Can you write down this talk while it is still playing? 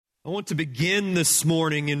I want to begin this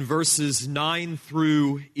morning in verses 9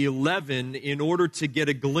 through 11 in order to get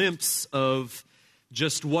a glimpse of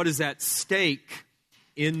just what is at stake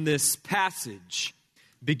in this passage.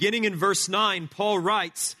 Beginning in verse 9, Paul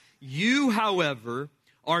writes, "You, however,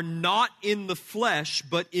 are not in the flesh,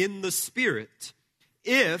 but in the Spirit,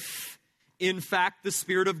 if, in fact, the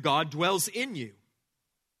Spirit of God dwells in you.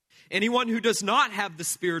 Anyone who does not have the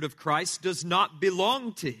Spirit of Christ does not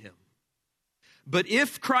belong to him. But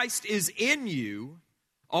if Christ is in you,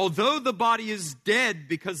 although the body is dead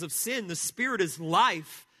because of sin, the Spirit is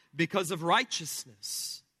life because of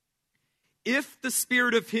righteousness. If the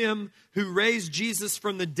Spirit of him who raised Jesus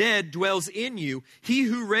from the dead dwells in you, he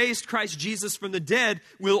who raised Christ Jesus from the dead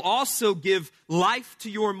will also give life to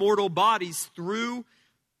your mortal bodies through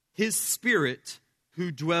his Spirit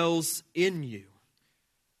who dwells in you."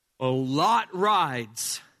 A lot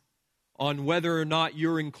rides on whether or not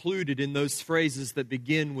you're included in those phrases that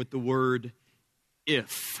begin with the word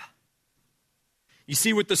if. You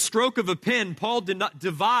see, with the stroke of a pen, Paul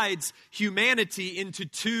divides humanity into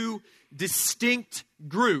two distinct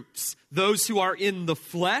groups: those who are in the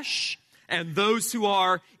flesh and those who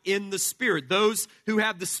are in the Spirit. Those who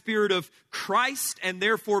have the Spirit of Christ and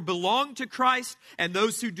therefore belong to Christ, and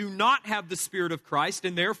those who do not have the Spirit of Christ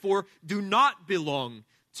and therefore do not belong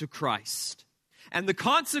to Christ. And the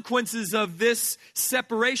consequences of this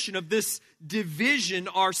separation, of this division,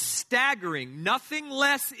 are staggering. Nothing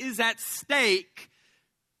less is at stake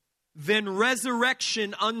than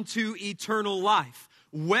resurrection unto eternal life.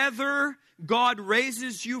 Whether God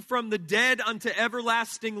raises you from the dead unto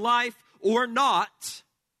everlasting life or not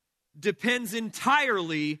depends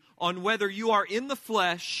entirely on whether you are in the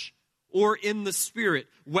flesh or in the Spirit.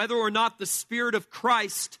 Whether or not the Spirit of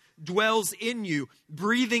Christ dwells in you,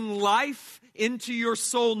 breathing life into your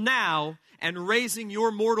soul now and raising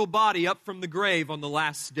your mortal body up from the grave on the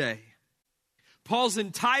last day. Paul's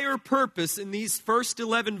entire purpose in these first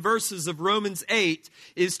 11 verses of Romans 8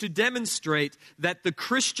 is to demonstrate that the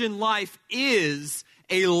Christian life is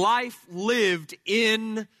a life lived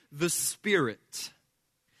in the Spirit.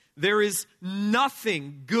 There is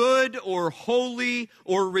nothing good or holy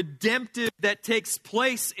or redemptive that takes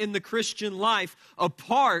place in the Christian life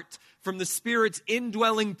apart from the Spirit's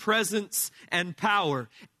indwelling presence and power.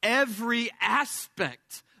 Every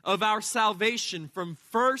aspect of our salvation, from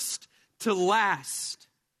first to last,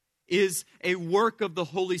 is a work of the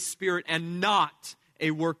Holy Spirit and not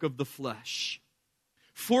a work of the flesh.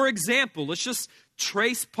 For example, let's just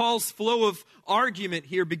trace Paul's flow of argument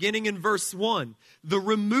here, beginning in verse 1. The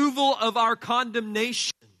removal of our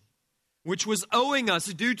condemnation, which was owing us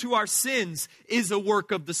due to our sins, is a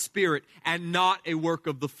work of the Spirit and not a work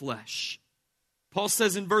of the flesh. Paul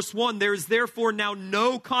says in verse 1, "There is therefore now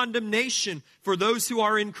no condemnation for those who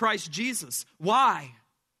are in Christ Jesus." Why?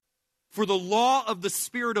 "For the law of the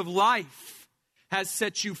Spirit of life has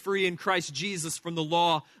set you free in Christ Jesus from the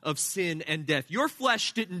law of sin and death." Your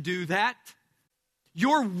flesh didn't do that.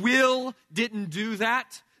 Your will didn't do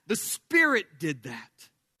that. The Spirit did that.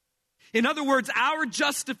 In other words, our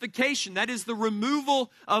justification, that is the removal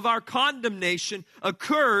of our condemnation,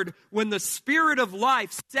 occurred when the Spirit of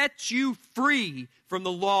life set you free from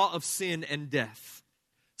the law of sin and death.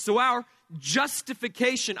 So our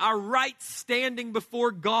justification, our right standing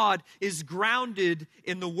before God, is grounded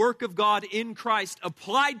in the work of God in Christ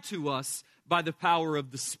applied to us by the power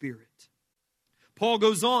of the Spirit. Paul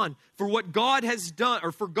goes on, for God has done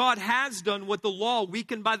what the law,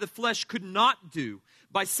 weakened by the flesh, could not do,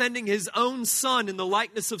 by sending his own Son in the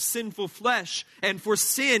likeness of sinful flesh. And for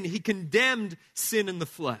sin, he condemned sin in the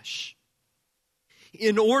flesh,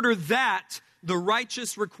 in order that the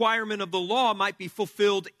righteous requirement of the law might be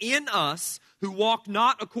fulfilled in us, who walk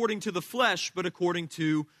not according to the flesh, but according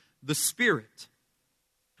to the Spirit.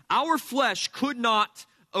 Our flesh could not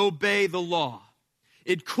obey the law.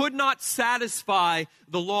 It could not satisfy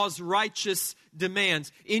the law's righteous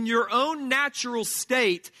demands. In your own natural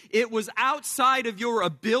state, it was outside of your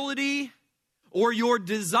ability or your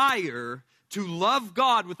desire to love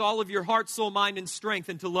God with all of your heart, soul, mind, and strength,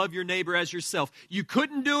 and to love your neighbor as yourself. You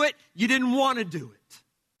couldn't do it. You didn't want to do it.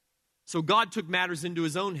 So God took matters into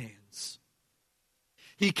his own hands.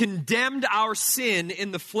 He condemned our sin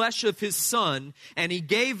in the flesh of his Son, and he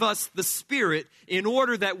gave us the Spirit in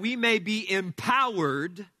order that we may be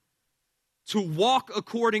empowered to walk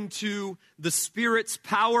according to the Spirit's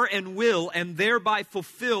power and will, and thereby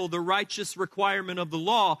fulfill the righteous requirement of the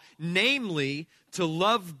law, namely, to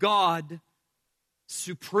love God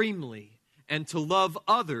supremely and to love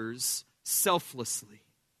others selflessly.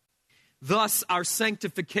 Thus, our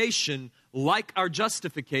sanctification, like our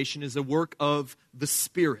justification, is a work of the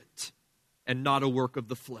Spirit and not a work of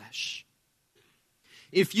the flesh.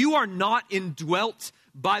 If you are not indwelt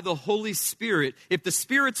by the Holy Spirit, if the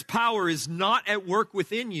Spirit's power is not at work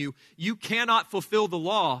within you, you cannot fulfill the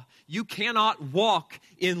law. You cannot walk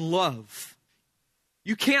in love.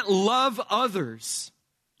 You can't love others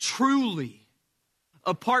truly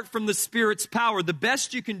apart from the Spirit's power. The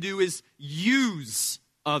best you can do is use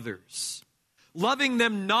others, loving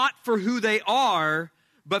them not for who they are,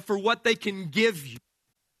 but for what they can give you.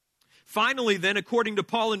 Finally, then, according to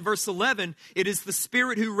Paul in verse 11, it is the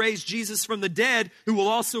Spirit who raised Jesus from the dead who will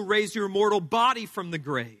also raise your mortal body from the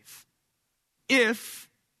grave, if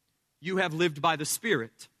you have lived by the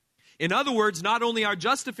Spirit. In other words, not only our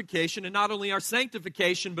justification and not only our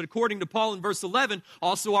sanctification, but according to Paul in verse 11,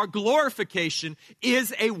 also our glorification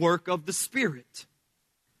is a work of the Spirit.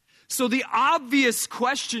 So the obvious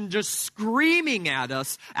question just screaming at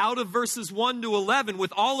us out of verses 1 to 11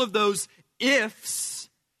 with all of those ifs,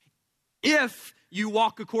 if you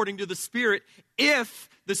walk according to the Spirit, if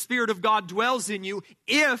the Spirit of God dwells in you,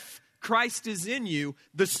 if Christ is in you,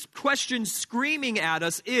 the question screaming at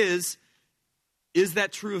us is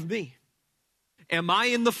that true of me? Am I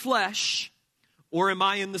in the flesh or am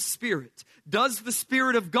I in the Spirit? Does the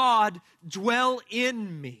Spirit of God dwell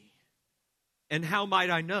in me? And how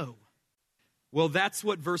might I know? Well, that's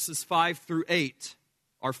what verses 5 through 8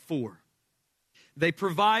 are for. They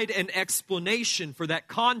provide an explanation for that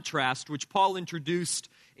contrast which Paul introduced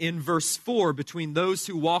in verse 4 between those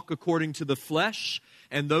who walk according to the flesh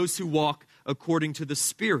and those who walk according to the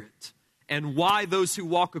Spirit, and why those who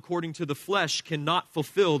walk according to the flesh cannot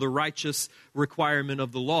fulfill the righteous requirement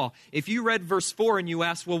of the law. If you read verse 4 and you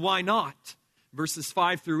ask, well, why not? Verses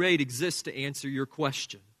 5 through 8 exist to answer your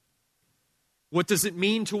question. What does it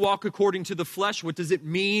mean to walk according to the flesh? What does it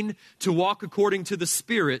mean to walk according to the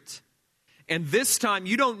Spirit? And this time,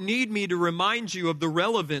 you don't need me to remind you of the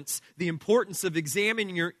relevance, the importance of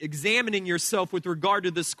examining yourself with regard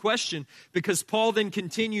to this question, because Paul then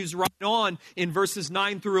continues right on in verses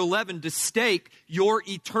 9 through 11 to stake your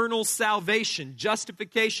eternal salvation,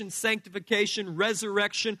 justification, sanctification,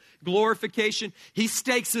 resurrection, glorification. He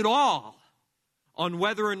stakes it all on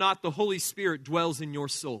whether or not the Holy Spirit dwells in your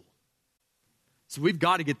soul. So we've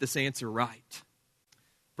got to get this answer right.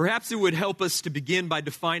 Perhaps it would help us to begin by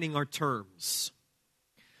defining our terms.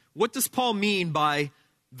 What does Paul mean by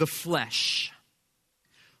the flesh?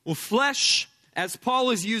 Well, flesh, as Paul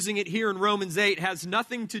is using it here in Romans 8, has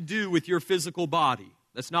nothing to do with your physical body.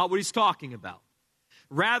 That's not what he's talking about.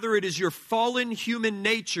 Rather, it is your fallen human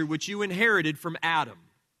nature which you inherited from Adam.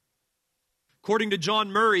 According to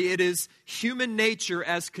John Murray, it is human nature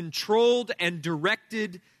as controlled and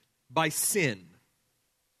directed by sin.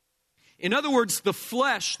 In other words, the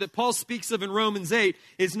flesh that Paul speaks of in Romans 8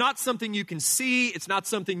 is not something you can see. It's not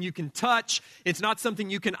something you can touch. It's not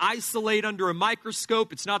something you can isolate under a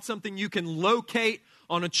microscope. It's not something you can locate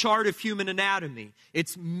on a chart of human anatomy.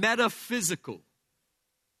 It's metaphysical,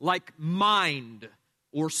 like mind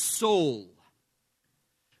or soul.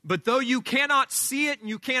 But though you cannot see it and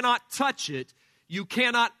you cannot touch it, you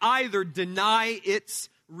cannot either deny its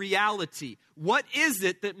reality. What is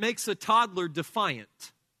it that makes a toddler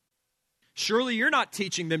defiant? Surely you're not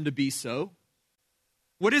teaching them to be so.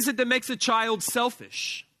 What is it that makes a child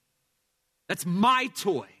selfish? That's my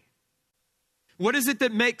toy. What is it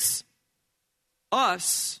that makes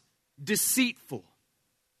us deceitful,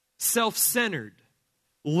 self-centered,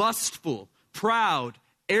 lustful, proud,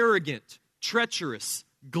 arrogant, treacherous,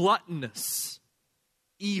 gluttonous,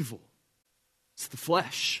 evil? It's the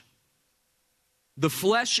flesh. The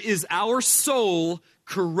flesh is our soul,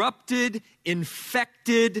 corrupted,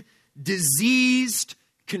 infected, diseased,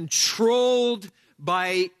 controlled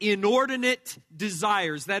by inordinate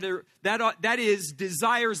desires. That is,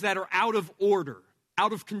 desires that are out of order,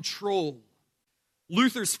 out of control.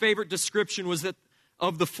 Luther's favorite description was that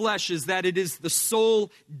of the flesh is that it is the soul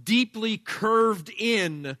deeply curved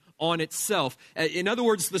in on itself. In other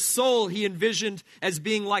words, the soul he envisioned as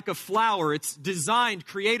being like a flower. It's designed,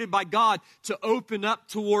 created by God to open up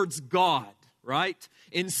towards God, right?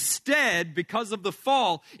 Instead, because of the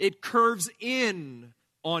fall, it curves in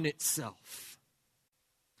on itself.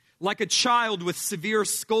 Like a child with severe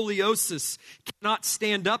scoliosis cannot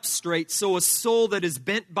stand up straight, so a soul that is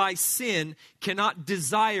bent by sin cannot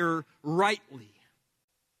desire rightly.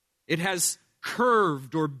 It has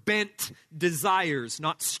curved or bent desires,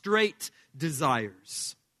 not straight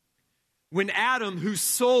desires. When Adam, whose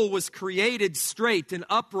soul was created straight and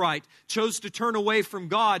upright, chose to turn away from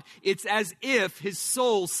God, it's as if his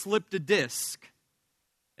soul slipped a disc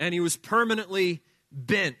and he was permanently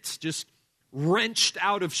bent, just wrenched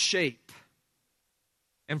out of shape.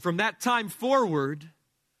 And from that time forward,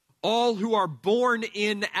 all who are born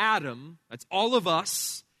in Adam, that's all of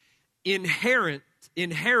us, inherit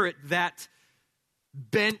that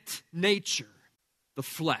bent nature, the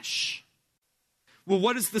flesh. Well,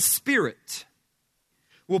 what is the Spirit?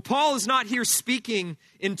 Well, Paul is not here speaking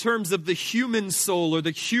in terms of the human soul or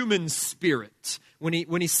the human spirit when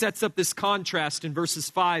he sets up this contrast in verses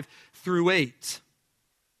 5 through 8.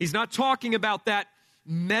 He's not talking about that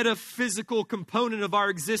metaphysical component of our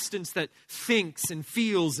existence that thinks and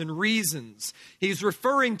feels and reasons. He's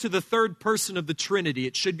referring to the third person of the Trinity.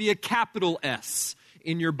 It should be a capital S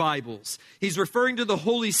in your Bibles. He's referring to the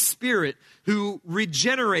Holy Spirit who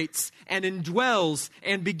regenerates and indwells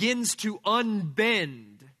and begins to unbend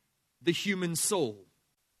the human soul.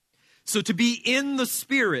 So to be in the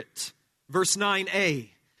Spirit, verse 9a,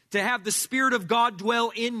 to have the Spirit of God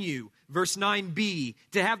dwell in you, verse 9b,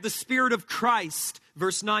 to have the Spirit of Christ,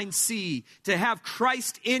 verse 9c, to have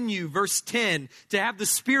Christ in you, verse 10, to have the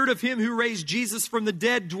Spirit of Him who raised Jesus from the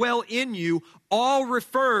dead dwell in you, all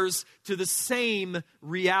refers to the same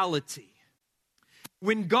reality.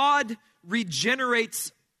 When God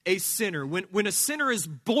regenerates a sinner, when a sinner is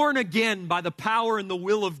born again by the power and the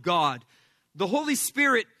will of God, the Holy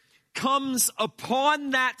Spirit comes upon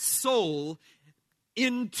that soul,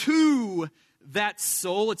 into that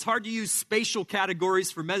soul. It's hard to use spatial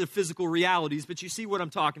categories for metaphysical realities, but you see what I'm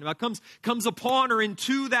talking about. Comes upon or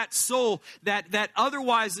into that soul that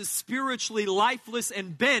otherwise is spiritually lifeless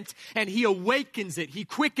and bent, and He awakens it, He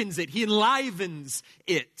quickens it, He enlivens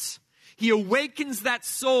it. He awakens that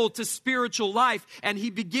soul to spiritual life, and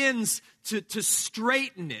He begins to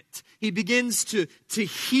straighten it. He begins to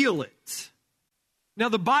heal it. Now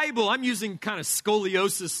the Bible, I'm using kind of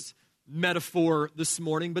scoliosis metaphor this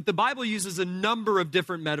morning, but the Bible uses a number of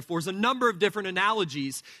different metaphors, a number of different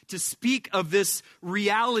analogies to speak of this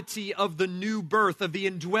reality of the new birth, of the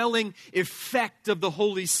indwelling effect of the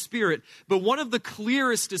Holy Spirit. But one of the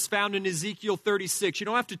clearest is found in Ezekiel 36. You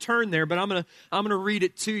don't have to turn there, but I'm gonna read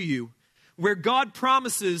it to you, where God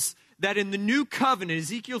promises that in the new covenant,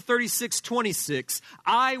 Ezekiel 36:26,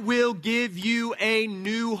 I will give you a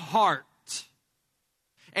new heart,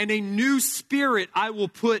 and a new spirit I will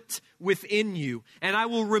put within you. And I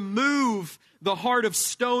will remove the heart of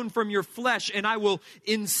stone from your flesh, and I will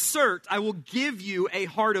give you a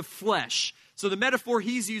heart of flesh. So the metaphor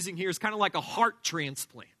he's using here is kind of like a heart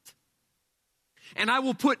transplant. And I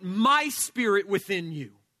will put my Spirit within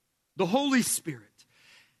you, the Holy Spirit.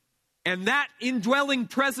 And that indwelling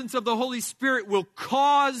presence of the Holy Spirit will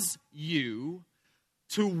cause you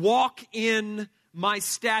to walk in my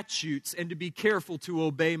statutes and to be careful to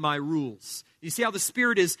obey my rules. You see how the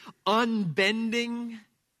Spirit is unbending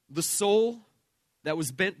the soul that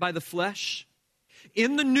was bent by the flesh?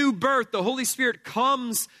 In the new birth, the Holy Spirit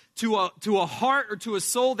comes to a heart or to a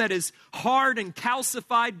soul that is hard and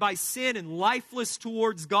calcified by sin and lifeless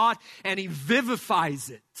towards God, and He vivifies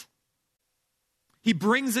it. He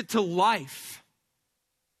brings it to life.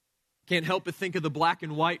 Can't help but think of the black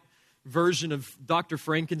and white version of Dr.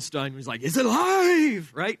 Frankenstein. He's like, it's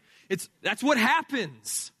alive, right? That's what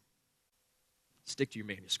happens. Stick to your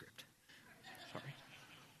manuscript. Sorry.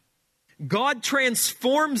 God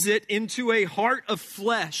transforms it into a heart of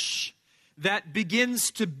flesh that begins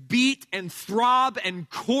to beat and throb and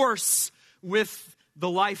course with the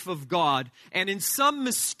life of God. And in some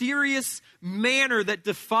mysterious manner that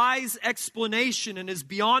defies explanation and is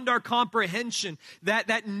beyond our comprehension,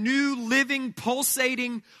 that new living,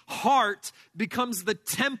 pulsating heart becomes the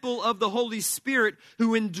temple of the Holy Spirit,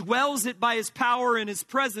 who indwells it by His power and His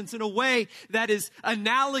presence in a way that is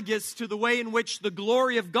analogous to the way in which the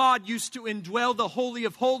glory of God used to indwell the Holy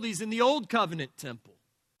of Holies in the Old Covenant temple.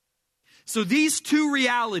 So these two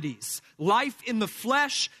realities, life in the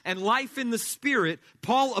flesh and life in the Spirit,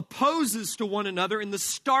 Paul opposes to one another in the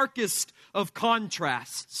starkest of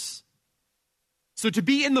contrasts. So to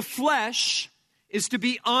be in the flesh is to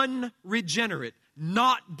be unregenerate,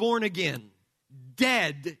 not born again,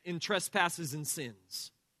 dead in trespasses and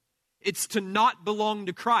sins. It's to not belong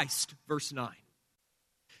to Christ, verse 9.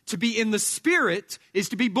 To be in the Spirit is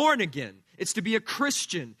to be born again. It's to be a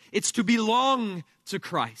Christian. It's to belong to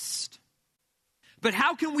Christ. But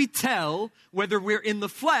how can we tell whether we're in the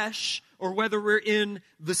flesh or whether we're in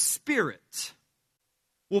the Spirit?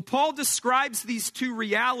 Well, Paul describes these two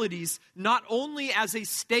realities not only as a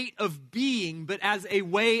state of being, but as a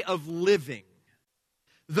way of living.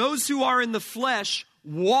 Those who are in the flesh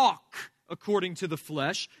walk according to the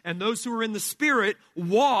flesh, and those who are in the Spirit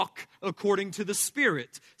walk according to the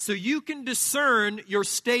Spirit. So you can discern your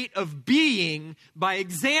state of being by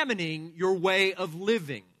examining your way of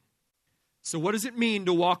living. So what does it mean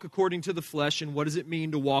to walk according to the flesh, and what does it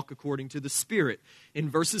mean to walk according to the Spirit? In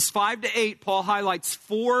verses 5 to 8, Paul highlights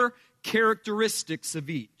 4 characteristics of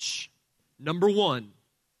each. Number 1,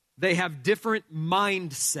 they have different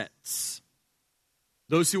mindsets.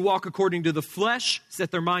 Those who walk according to the flesh set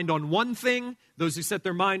their mind on one thing. Those who set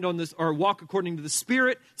their mind on this, or walk according to the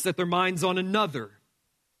Spirit, set their minds on another.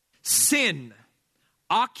 Sin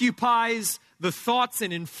occupies the thoughts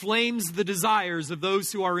and inflames the desires of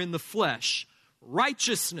those who are in the flesh.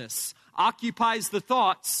 Righteousness occupies the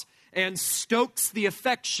thoughts and stokes the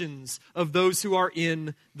affections of those who are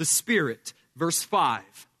in the Spirit. Verse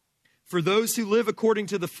 5. For those who live according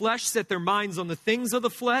to the flesh set their minds on the things of the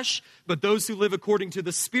flesh, but those who live according to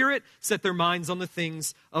the Spirit set their minds on the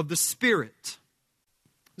things of the Spirit.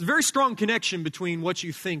 There's a very strong connection between what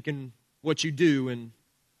you think and what you do and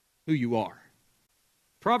who you are.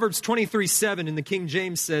 Proverbs 23:7 in the King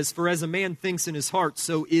James says, "For as a man thinks in his heart,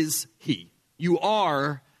 so is he." You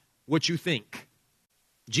are what you think.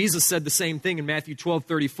 Jesus said the same thing in Matthew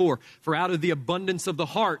 12:34, "For out of the abundance of the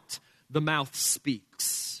heart, the mouth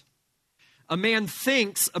speaks." A man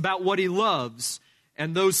thinks about what he loves,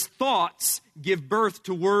 and those thoughts give birth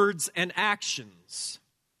to words and actions.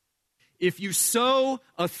 If you sow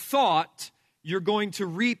a thought, you're going to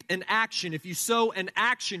reap an action. If you sow an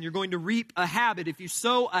action, you're going to reap a habit. If you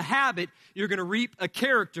sow a habit, you're going to reap a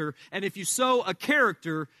character. And if you sow a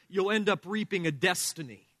character, you'll end up reaping a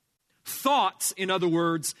destiny. Thoughts, in other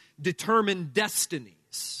words, determine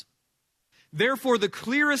destinies. Therefore, the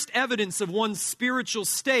clearest evidence of one's spiritual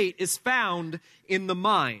state is found in the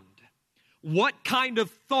mind. What kind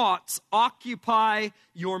of thoughts occupy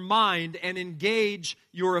your mind and engage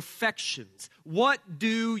your affections? What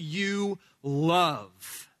do you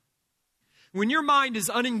love? When your mind is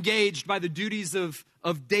unengaged by the duties of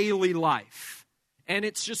daily life, and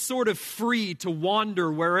it's just sort of free to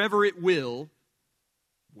wander wherever it will,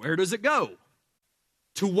 where does it go?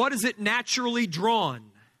 To what is it naturally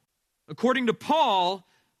drawn? According to Paul,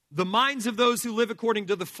 the minds of those who live according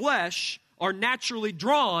to the flesh are naturally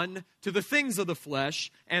drawn to the things of the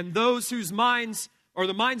flesh, and those whose minds, or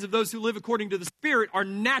the minds of those who live according to the Spirit, are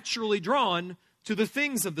naturally drawn to the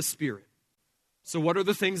things of the Spirit. So what are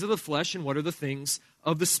the things of the flesh and what are the things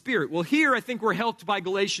of the Spirit? Well, here I think we're helped by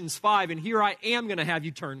Galatians 5, and here I am going to have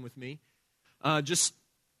you turn with me. Just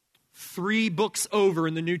 3 books over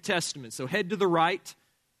in the New Testament. So head to the right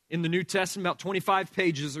in the New Testament, about 25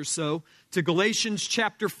 pages or so, to Galatians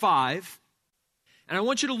chapter 5. And I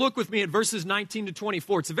want you to look with me at verses 19 to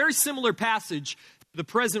 24. It's a very similar passage to the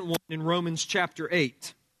present one in Romans chapter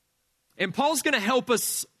 8. And Paul's going to help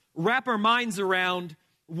us wrap our minds around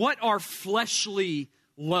what are fleshly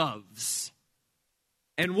loves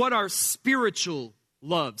and what are spiritual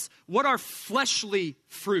loves. What are fleshly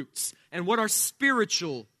fruits and what are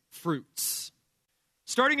spiritual fruits.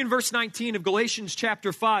 Starting in verse 19 of Galatians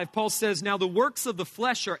chapter 5, Paul says, "Now the works of the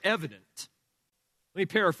flesh are evident." Let me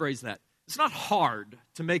paraphrase that. It's not hard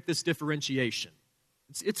to make this differentiation.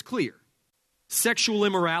 It's clear. Sexual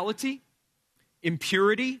immorality,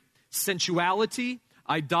 impurity, sensuality,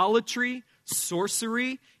 idolatry,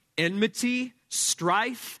 sorcery, enmity,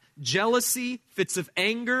 strife, jealousy, fits of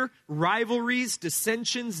anger, rivalries,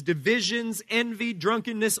 dissensions, divisions, envy,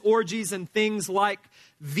 drunkenness, orgies, and things like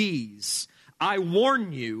these. I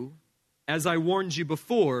warn you, as I warned you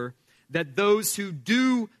before, that those who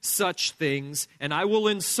do such things, and I will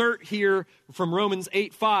insert here from Romans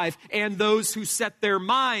 8:5, and those who set their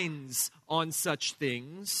minds on such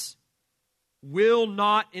things will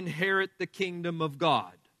not inherit the kingdom of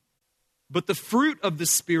God. But the fruit of the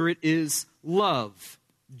Spirit is love,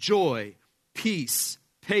 joy, peace,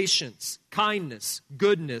 patience, kindness,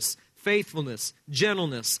 goodness, faithfulness,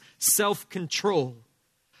 gentleness, self-control.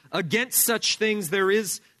 Against such things there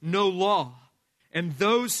is no law. And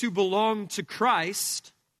those who belong to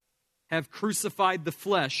Christ have crucified the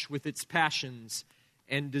flesh with its passions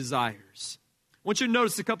and desires. I want you to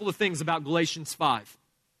notice a couple of things about Galatians 5.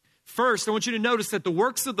 First, I want you to notice that the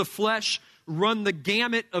works of the flesh run the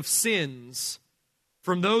gamut of sins,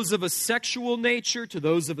 from those of a sexual nature to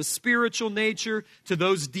those of a spiritual nature, to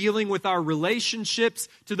those dealing with our relationships,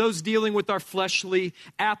 to those dealing with our fleshly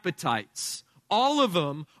appetites. All of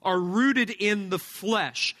them are rooted in the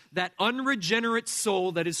flesh, that unregenerate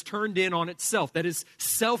soul that is turned in on itself, that is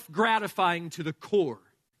self-gratifying to the core.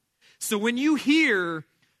 So when you hear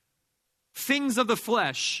things of the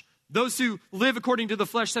flesh, those who live according to the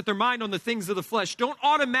flesh set their mind on the things of the flesh, don't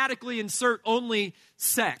automatically insert only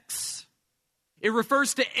sex. It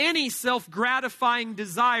refers to any self-gratifying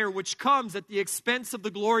desire which comes at the expense of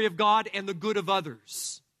the glory of God and the good of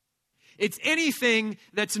others. It's anything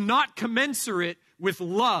that's not commensurate with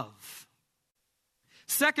love.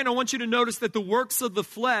 Second, I want you to notice that the works of the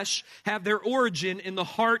flesh have their origin in the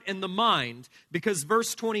heart and the mind, because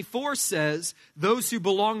verse 24 says, those who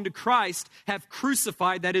belong to Christ have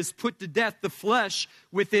crucified, that is, put to death the flesh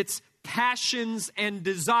with its passions and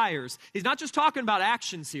desires. He's not just talking about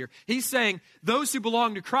actions here. He's saying those who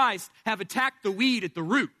belong to Christ have attacked the weed at the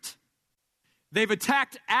root. They've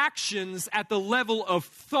attacked actions at the level of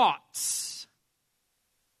thoughts.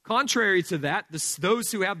 Contrary to that,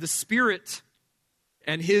 those who have the Spirit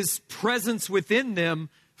and His presence within them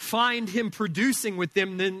find Him producing with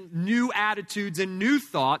them then new attitudes and new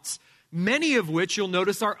thoughts, many of which you'll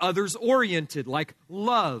notice are others-oriented, like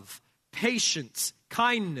love, patience,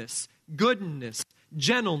 kindness, goodness,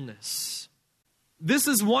 gentleness. This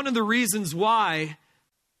is one of the reasons why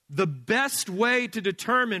the best way to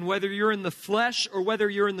determine whether you're in the flesh or whether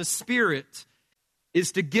you're in the Spirit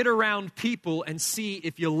is to get around people and see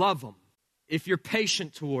if you love them, if you're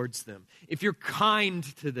patient towards them, if you're kind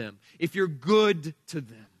to them, if you're good to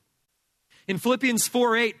them. In Philippians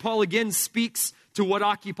 4:8, Paul again speaks to what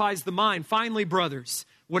occupies the mind. Finally, brothers,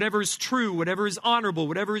 whatever is true, whatever is honorable,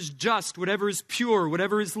 whatever is just, whatever is pure,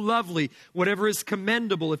 whatever is lovely, whatever is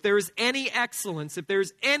commendable, if there is any excellence, if there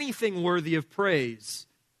is anything worthy of praise,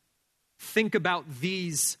 think about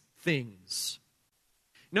these things.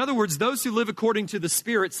 In other words, those who live according to the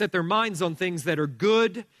Spirit set their minds on things that are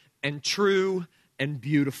good and true and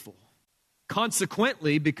beautiful.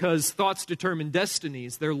 Consequently, because thoughts determine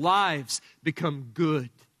destinies, their lives become good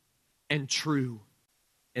and true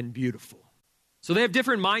and beautiful. So they have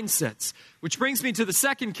different mindsets, which brings me to the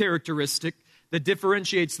second characteristic that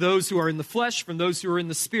differentiates those who are in the flesh from those who are in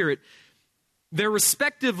the Spirit. Their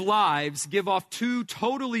respective lives give off two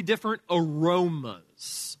totally different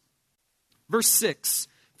aromas. Verse 6,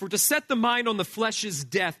 for to set the mind on the flesh is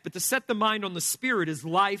death, but to set the mind on the Spirit is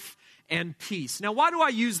life and peace. Now, why do I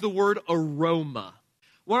use the word aroma?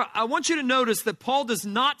 Well, I want you to notice that Paul does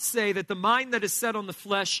not say that the mind that is set on the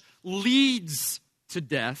flesh leads to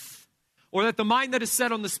death, or that the mind that is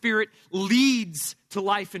set on the Spirit leads to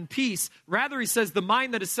life and peace. Rather, he says the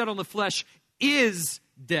mind that is set on the flesh is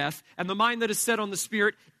death, and the mind that is set on the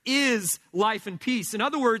Spirit is life and peace. In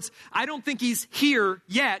other words, I don't think he's here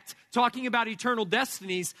yet talking about eternal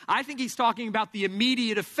destinies. I think he's talking about the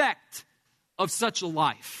immediate effect of such a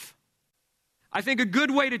life. I think a good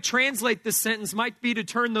way to translate this sentence might be to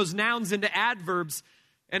turn those nouns into adverbs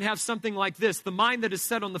and have something like this. The mind that is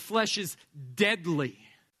set on the flesh is deadly,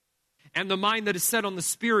 and the mind that is set on the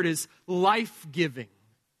Spirit is life-giving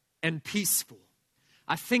and peaceful.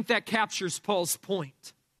 I think that captures Paul's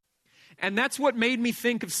point. And that's what made me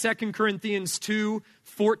think of 2 Corinthians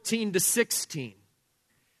 2:14-16.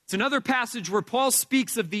 It's another passage where Paul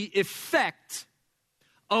speaks of the effect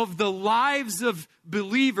of the lives of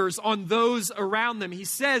believers on those around them. He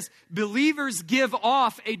says believers give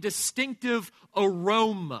off a distinctive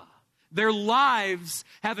aroma. Their lives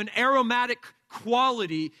have an aromatic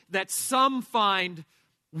quality that some find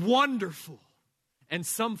wonderful and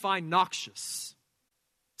some find noxious.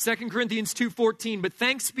 2 Corinthians 2:14, but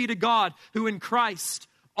thanks be to God who in Christ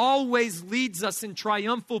always leads us in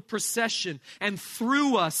triumphal procession and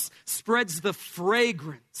through us spreads the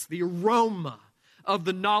fragrance, the aroma of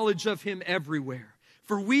the knowledge of Him everywhere.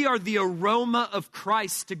 For we are the aroma of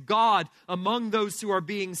Christ to God among those who are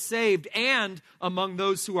being saved and among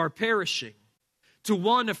those who are perishing. To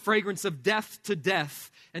one, a fragrance of death to death,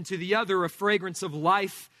 and to the other, a fragrance of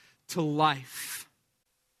life to life.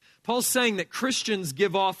 Paul's saying that Christians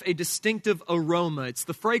give off a distinctive aroma. It's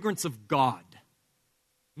the fragrance of God.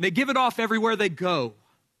 And they give it off everywhere they go.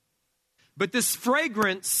 But this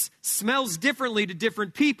fragrance smells differently to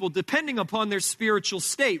different people depending upon their spiritual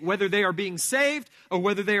state, whether they are being saved or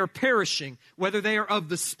whether they are perishing, whether they are of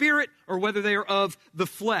the Spirit or whether they are of the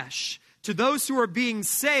flesh. To those who are being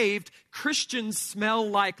saved, Christians smell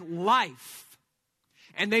like life.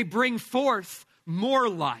 And they bring forth more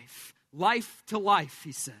life, life to life,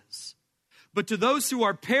 he says. But to those who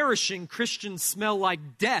are perishing, Christians smell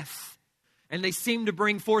like death. And they seem to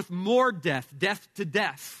bring forth more death, death to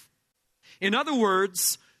death. In other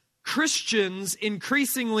words, Christians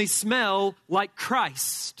increasingly smell like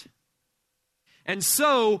Christ. And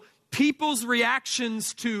so, people's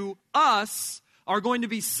reactions to us are going to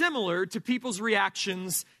be similar to people's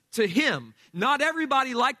reactions to Him. Not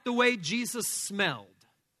everybody liked the way Jesus smelled.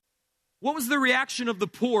 What was the reaction of the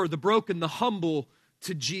poor, the broken, the humble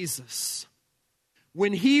to Jesus?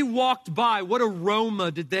 When He walked by, what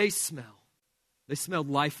aroma did they smell? They smelled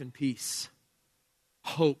life and peace,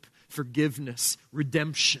 hope, forgiveness,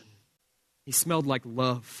 redemption. He smelled like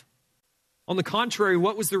love. On the contrary,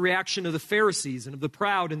 what was the reaction of the Pharisees and of the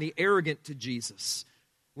proud and the arrogant to Jesus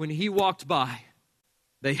when He walked by?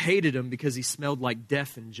 They hated him because he smelled like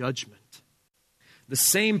death and judgment. The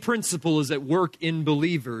same principle is at work in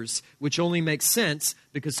believers, which only makes sense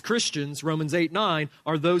because Christians, Romans 8:9,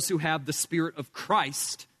 are those who have the Spirit of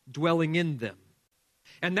Christ dwelling in them.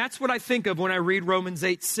 And that's what I think of when I read Romans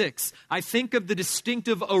 8:6. I think of the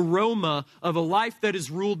distinctive aroma of a life that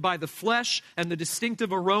is ruled by the flesh and the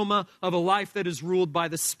distinctive aroma of a life that is ruled by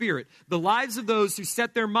the Spirit. The lives of those who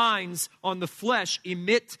set their minds on the flesh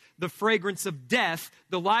emit the fragrance of death.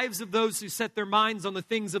 The lives of those who set their minds on the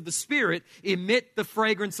things of the Spirit emit the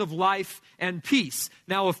fragrance of life and peace.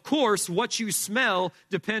 Now, of course, what you smell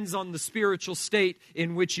depends on the spiritual state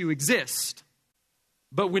in which you exist.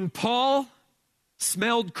 But when Paul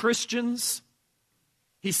smelled Christians,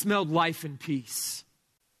 he smelled life and peace.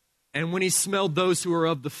 And when he smelled those who are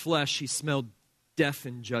of the flesh, he smelled death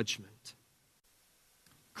and judgment.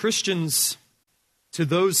 Christians, to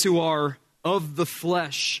those who are of the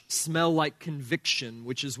flesh, smell like conviction,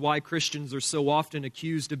 which is why Christians are so often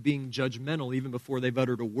accused of being judgmental even before they've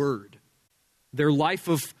uttered a word. Their life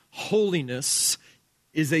of holiness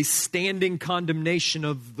is a standing condemnation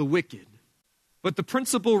of the wicked. But the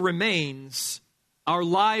principle remains: our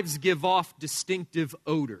lives give off distinctive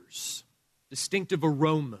odors, distinctive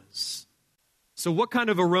aromas. So what kind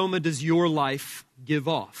of aroma does your life give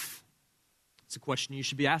off? It's a question you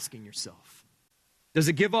should be asking yourself. Does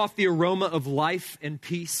it give off the aroma of life and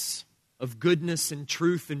peace, of goodness and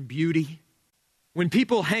truth and beauty? When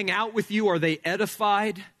people hang out with you, are they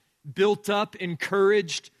edified, built up,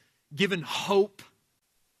 encouraged, given hope?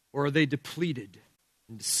 Or are they depleted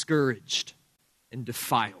and discouraged and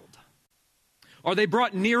defiled? Are they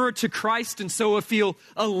brought nearer to Christ and so feel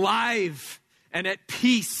alive and at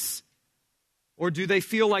peace? Or do they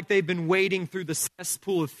feel like they've been wading through the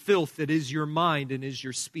cesspool of filth that is your mind and is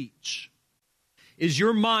your speech? Is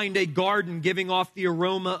your mind a garden giving off the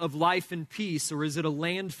aroma of life and peace, or is it a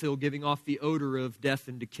landfill giving off the odor of death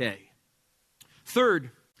and decay?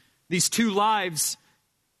 Third, these two lives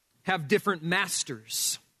have different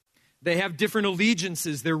masters. They have different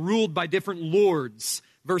allegiances. They're ruled by different lords.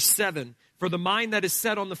 Verse 7, for the mind that is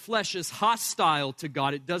set on the flesh is hostile to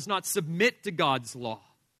God. It does not submit to God's law.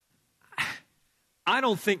 I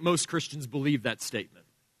don't think most Christians believe that statement,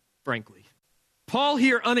 frankly. Paul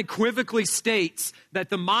here unequivocally states that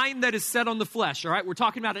the mind that is set on the flesh, all right, we're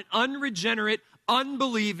talking about an unregenerate,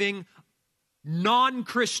 unbelieving,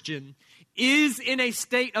 non-Christian, is in a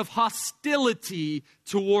state of hostility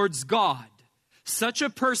towards God. Such a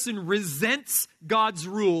person resents God's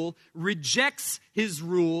rule, rejects his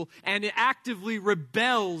rule, and actively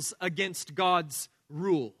rebels against God's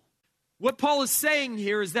rule. What Paul is saying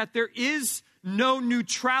here is that there is no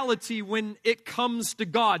neutrality when it comes to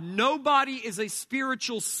God. Nobody is a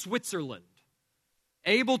spiritual Switzerland,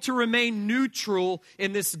 able to remain neutral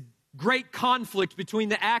in this great conflict between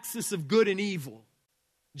the axis of good and evil.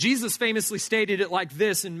 Jesus famously stated it like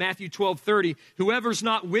this in Matthew 12:30, whoever's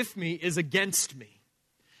not with me is against me,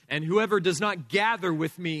 and whoever does not gather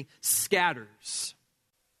with me scatters.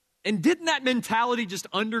 And didn't that mentality just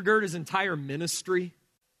undergird his entire ministry?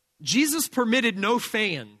 Jesus permitted no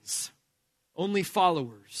fans, only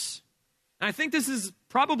followers. And I think this is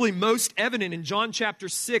probably most evident in John chapter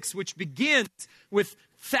 6, which begins with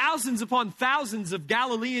thousands upon thousands of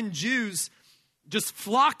Galilean Jews just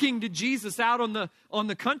flocking to Jesus out on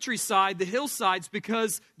the countryside, the hillsides,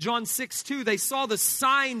 because John 6:2, they saw the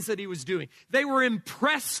signs that he was doing. They were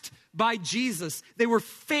impressed by Jesus. They were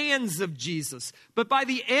fans of Jesus. But by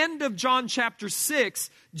the end of John chapter 6,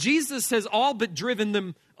 Jesus has all but driven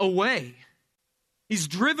them away. He's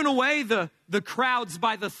driven away the crowds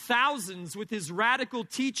by the thousands with his radical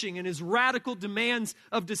teaching and his radical demands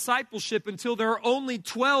of discipleship until there are only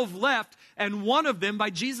 12 left, and one of them, by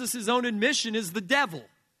Jesus' own admission, is the devil,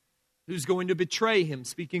 who's going to betray him,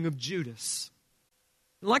 speaking of Judas.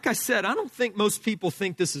 And like I said, I don't think most people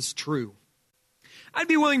think this is true. I'd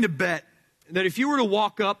be willing to bet that if you were to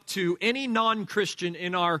walk up to any non-Christian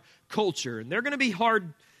in our culture, and they're going to be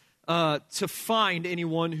hard to find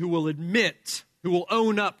anyone who will admit, who will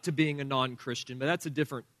own up to being a non-Christian, but that's a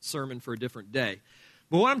different sermon for a different day.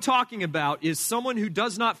 But what I'm talking about is someone who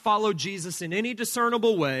does not follow Jesus in any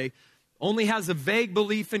discernible way, only has a vague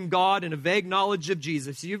belief in God and a vague knowledge of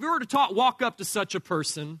Jesus. If you were to walk up to such a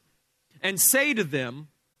person and say to them,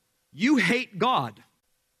 you hate God,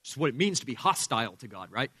 which is what it means to be hostile to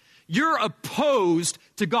God, right? You're opposed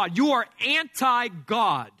to God. You are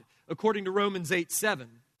anti-God, according to Romans 8:7.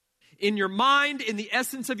 In your mind, in the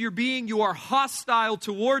essence of your being, you are hostile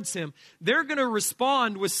towards him. They're going to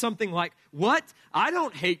respond with something like, what? I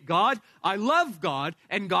don't hate God. I love God,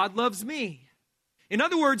 and God loves me. In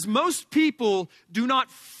other words, most people do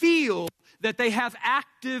not feel that they have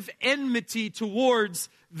active enmity towards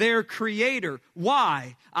their Creator.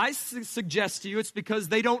 Why? I suggest to you it's because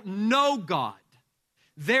they don't know God.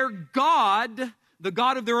 Their God, the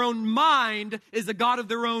God of their own mind, is a God of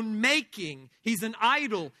their own making. He's an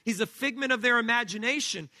idol. He's a figment of their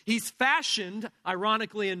imagination. He's fashioned,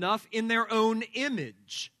 ironically enough, in their own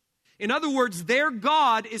image. In other words, their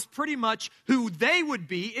God is pretty much who they would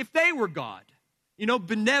be if they were God. You know,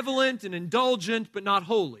 benevolent and indulgent, but not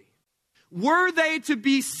holy. Were they to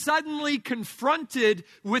be suddenly confronted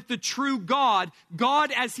with the true God,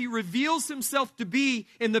 God as He reveals Himself to be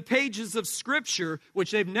in the pages of Scripture,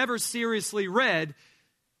 which they've never seriously read,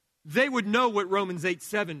 they would know what Romans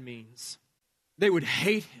 8:7 means. They would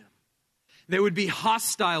hate Him. They would be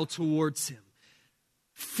hostile towards Him.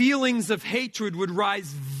 Feelings of hatred would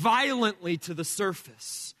rise violently to the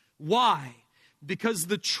surface. Why? Because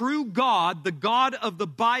the true God, the God of the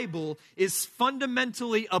Bible, is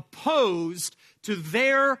fundamentally opposed to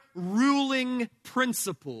their ruling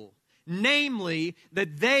principle. Namely,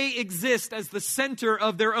 that they exist as the center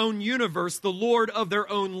of their own universe, the Lord of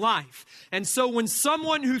their own life. And so when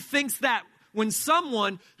someone who thinks that, when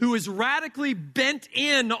someone who is radically bent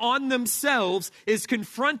in on themselves is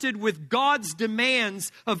confronted with God's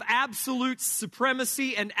demands of absolute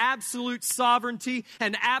supremacy and absolute sovereignty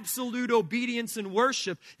and absolute obedience and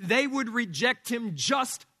worship, they would reject Him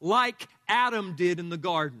just like Adam did in the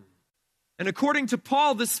garden. And according to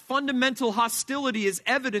Paul, this fundamental hostility is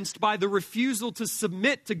evidenced by the refusal to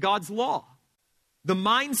submit to God's law. The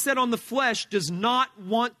mindset on the flesh does not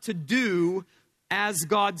want to do as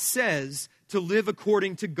God says, to live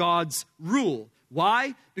according to God's rule.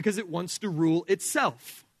 Why? Because it wants to rule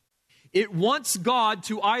itself. It wants God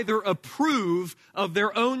to either approve of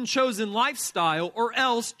their own chosen lifestyle or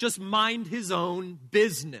else just mind His own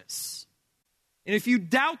business. And if you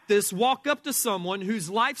doubt this, walk up to someone whose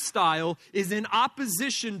lifestyle is in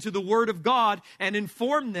opposition to the Word of God and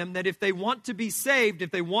inform them that if they want to be saved, if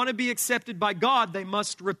they want to be accepted by God, they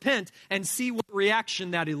must repent, and see what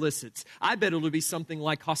reaction that elicits. I bet it'll be something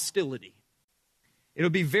like hostility. It'll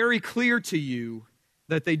be very clear to you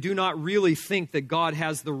that they do not really think that God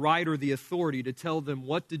has the right or the authority to tell them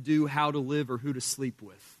what to do, how to live, or who to sleep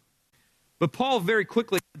with. But Paul very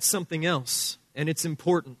quickly adds something else, and it's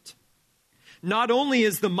important. Not only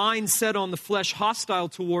is the mind set on the flesh hostile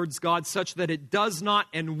towards God such that it does not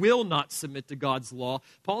and will not submit to God's law,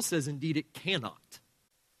 Paul says indeed it cannot.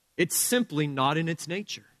 It's simply not in its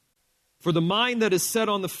nature. For the mind that is set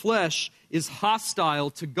on the flesh is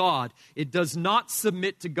hostile to God. It does not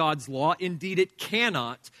submit to God's law. Indeed, it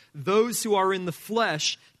cannot. Those who are in the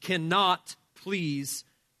flesh cannot please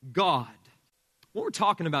God. What we're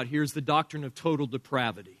talking about here is the doctrine of total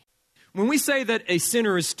depravity. When we say that a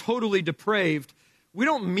sinner is totally depraved, we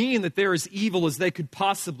don't mean that they're as evil as they could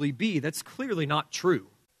possibly be. That's clearly not true.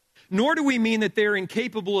 Nor do we mean that they're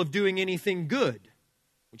incapable of doing anything good,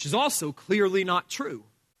 which is also clearly not true.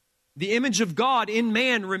 The image of God in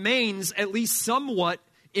man remains at least somewhat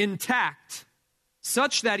intact,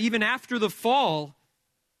 such that even after the fall,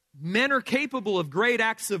 men are capable of great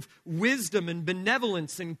acts of wisdom and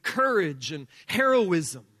benevolence and courage and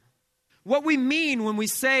heroism. What we mean when we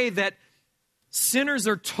say that sinners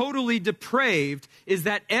are totally depraved is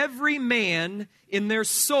that every man in their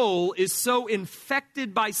soul is so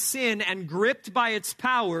infected by sin and gripped by its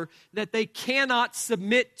power that they cannot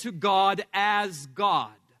submit to God as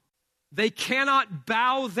God. They cannot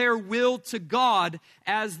bow their will to God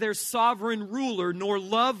as their sovereign ruler, nor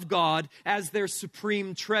love God as their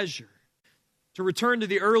supreme treasure. To return to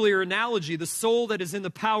the earlier analogy, the soul that is in the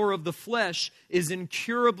power of the flesh is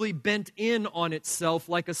incurably bent in on itself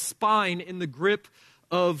like a spine in the grip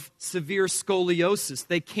of severe scoliosis.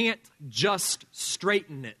 They can't just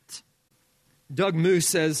straighten it. Doug Moo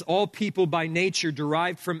says, all people by nature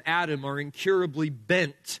derived from Adam are incurably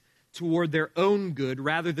bent toward their own good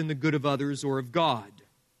rather than the good of others or of God.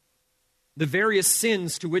 The various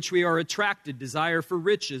sins to which we are attracted, desire for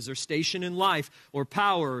riches or station in life or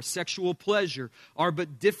power or sexual pleasure, are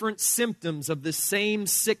but different symptoms of the same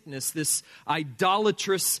sickness, this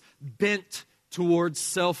idolatrous bent towards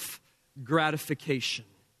self-gratification.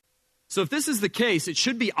 So if this is the case, it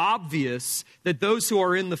should be obvious that those who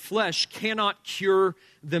are in the flesh cannot cure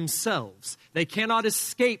themselves. They cannot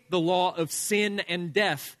escape the law of sin and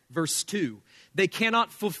death, verse 2. They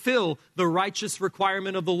cannot fulfill the righteous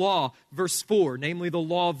requirement of the law, verse 4, namely the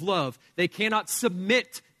law of love. They cannot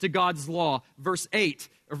submit to God's law, verse 8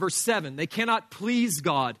 or verse 7. They cannot please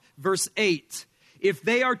God, verse 8. If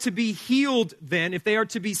they are to be healed then, if they are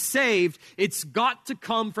to be saved, it's got to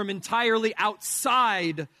come from entirely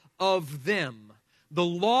outside of them. the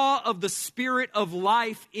law of the Spirit of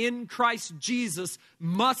life in Christ Jesus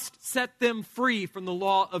must set them free from the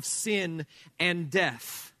law of sin and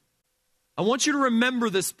death. I want you to remember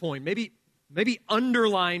this point. Maybe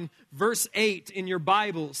underline verse 8 in your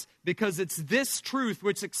Bibles, because it's this truth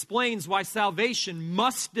which explains why salvation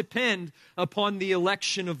must depend upon the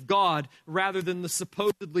election of God rather than the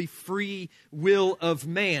supposedly free will of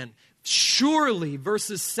man. Surely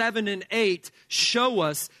verses 7 and 8 show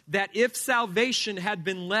us that if salvation had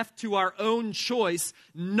been left to our own choice,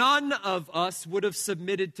 none of us would have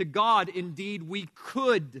submitted to God. Indeed, we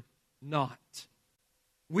could not.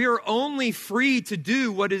 We are only free to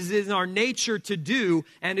do what is in our nature to do,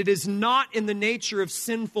 and it is not in the nature of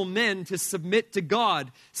sinful men to submit to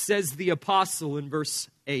God, says the apostle in verse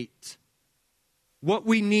 8. What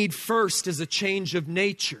we need first is a change of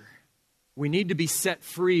nature. We need to be set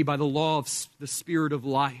free by the law of the Spirit of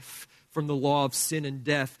life from the law of sin and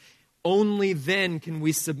death. Only then can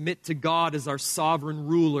we submit to God as our sovereign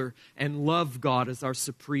ruler and love God as our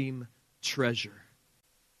supreme treasure.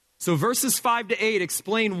 So verses 5 to 8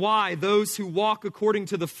 explain why those who walk according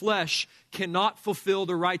to the flesh cannot fulfill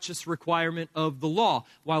the righteous requirement of the law,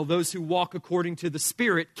 while those who walk according to the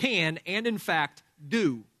Spirit can, and in fact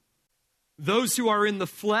do. Those who are in the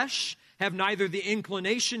flesh have neither the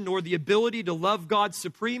inclination nor the ability to love God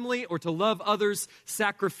supremely or to love others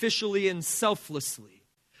sacrificially and selflessly.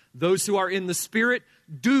 Those who are in the Spirit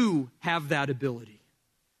do have that ability.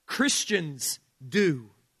 Christians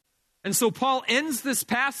do. And so Paul ends this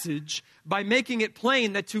passage by making it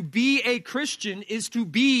plain that to be a Christian is to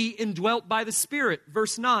be indwelt by the Spirit.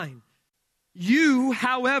 Verse 9. You,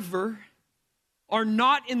 however, are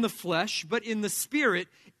not in the flesh, but in the Spirit,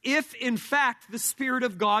 if in fact the Spirit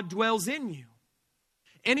of God dwells in you.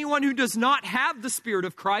 Anyone who does not have the Spirit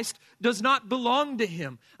of Christ does not belong to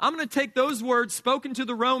him. I'm going to take those words spoken to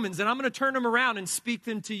the Romans and I'm going to turn them around and speak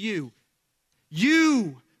them to you.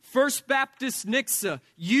 You, First Baptist Nixa,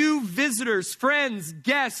 you visitors, friends,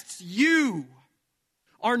 guests, you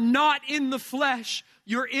are not in the flesh,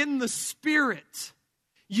 you're in the Spirit.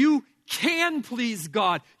 You can please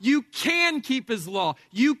God. You can keep His law.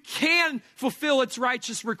 You can fulfill its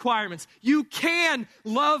righteous requirements. You can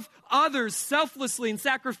love others selflessly and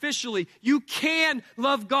sacrificially. You can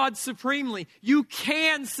love God supremely. You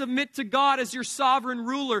can submit to God as your sovereign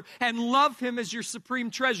ruler and love Him as your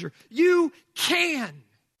supreme treasure. You can,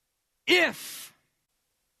 if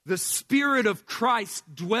the Spirit of Christ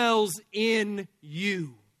dwells in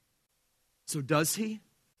you. So does He?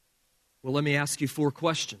 Well, let me ask you 4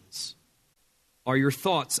 questions. Are your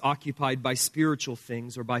thoughts occupied by spiritual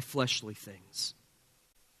things or by fleshly things?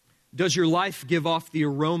 Does your life give off the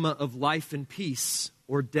aroma of life and peace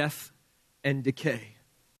or death and decay?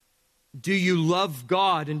 Do you love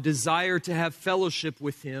God and desire to have fellowship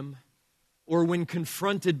with Him? Or when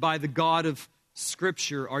confronted by the God of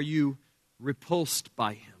Scripture, are you repulsed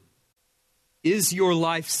by Him? Is your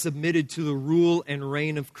life submitted to the rule and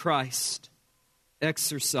reign of Christ,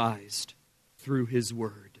 exercised through His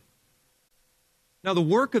Word? Now, the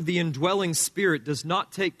work of the indwelling Spirit does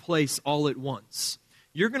not take place all at once.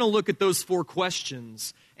 You're going to look at those 4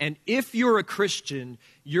 questions, and if you're a Christian,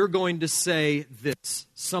 you're going to say this,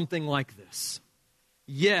 something like this.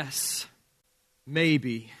 Yes,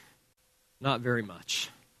 maybe, not very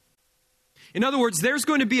much. In other words, there's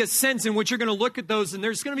going to be a sense in which you're going to look at those, and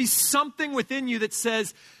there's going to be something within you that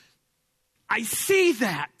says, I see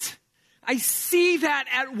that. I see that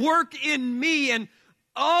at work in me, and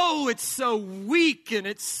oh, it's so weak, and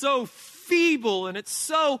it's so feeble, and it's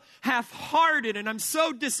so half-hearted, and I'm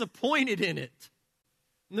so disappointed in it.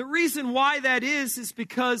 And the reason why that is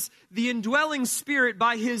because the indwelling Spirit,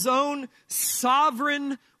 by His own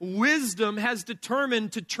sovereign wisdom, has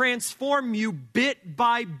determined to transform you bit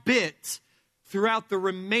by bit throughout the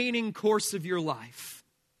remaining course of your life.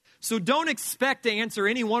 So don't expect to answer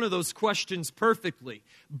any one of those questions perfectly.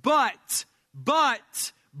 But,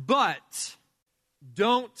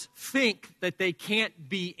 don't think that they can't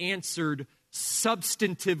be answered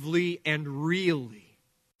substantively and really.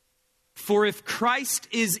 For if Christ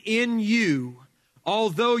is in you,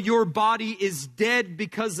 although your body is dead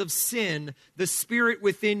because of sin, the Spirit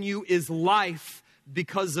within you is life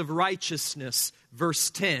because of righteousness. Verse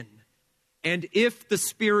 10. And if the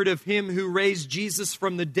Spirit of Him who raised Jesus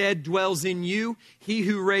from the dead dwells in you, He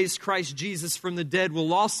who raised Christ Jesus from the dead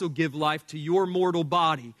will also give life to your mortal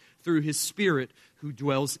body through His Spirit who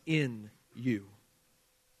dwells in you.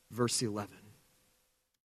 Verse 11.